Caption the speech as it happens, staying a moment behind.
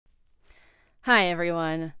Hi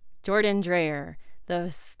everyone, Jordan Dreyer,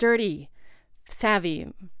 the sturdy,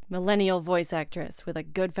 savvy, millennial voice actress with a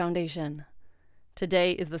good foundation.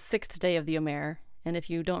 Today is the 6th day of the Omer, and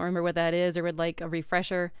if you don't remember what that is or would like a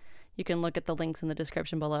refresher, you can look at the links in the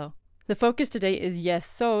description below. The focus today is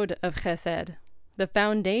yesod of chesed, the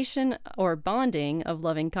foundation or bonding of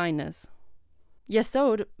loving kindness.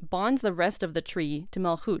 Yesod bonds the rest of the tree to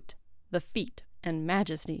malchut, the feet, and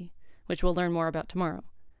majesty, which we'll learn more about tomorrow.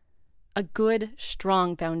 A good,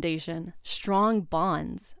 strong foundation, strong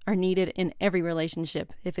bonds are needed in every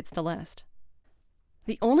relationship if it's to last.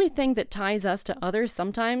 The only thing that ties us to others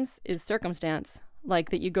sometimes is circumstance, like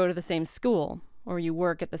that you go to the same school or you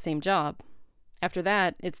work at the same job. After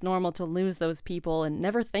that, it's normal to lose those people and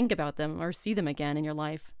never think about them or see them again in your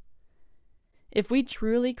life. If we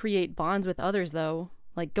truly create bonds with others, though,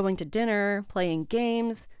 like going to dinner, playing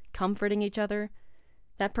games, comforting each other,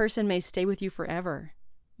 that person may stay with you forever,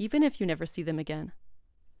 even if you never see them again.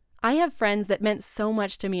 I have friends that meant so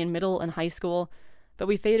much to me in middle and high school, but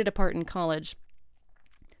we faded apart in college.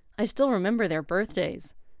 I still remember their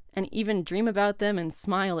birthdays, and even dream about them and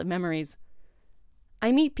smile at memories.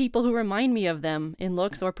 I meet people who remind me of them in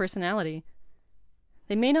looks or personality.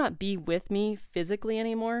 They may not be with me physically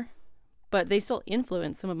anymore, but they still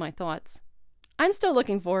influence some of my thoughts. I'm still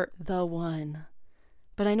looking for the one,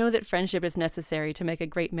 but I know that friendship is necessary to make a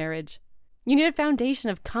great marriage. You need a foundation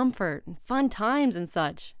of comfort and fun times and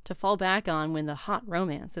such to fall back on when the hot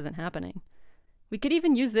romance isn't happening. We could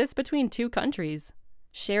even use this between two countries.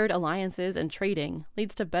 Shared alliances and trading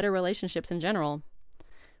leads to better relationships in general.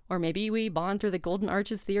 Or maybe we bond through the Golden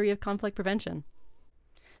Arches theory of conflict prevention.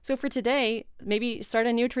 So for today, maybe start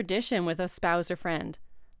a new tradition with a spouse or friend.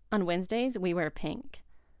 On Wednesdays, we wear pink,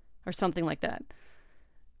 or something like that.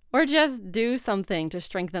 Or just do something to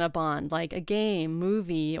strengthen a bond, like a game,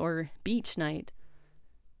 movie, or beach night.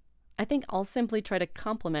 I think I'll simply try to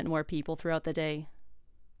compliment more people throughout the day.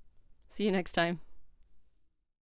 See you next time.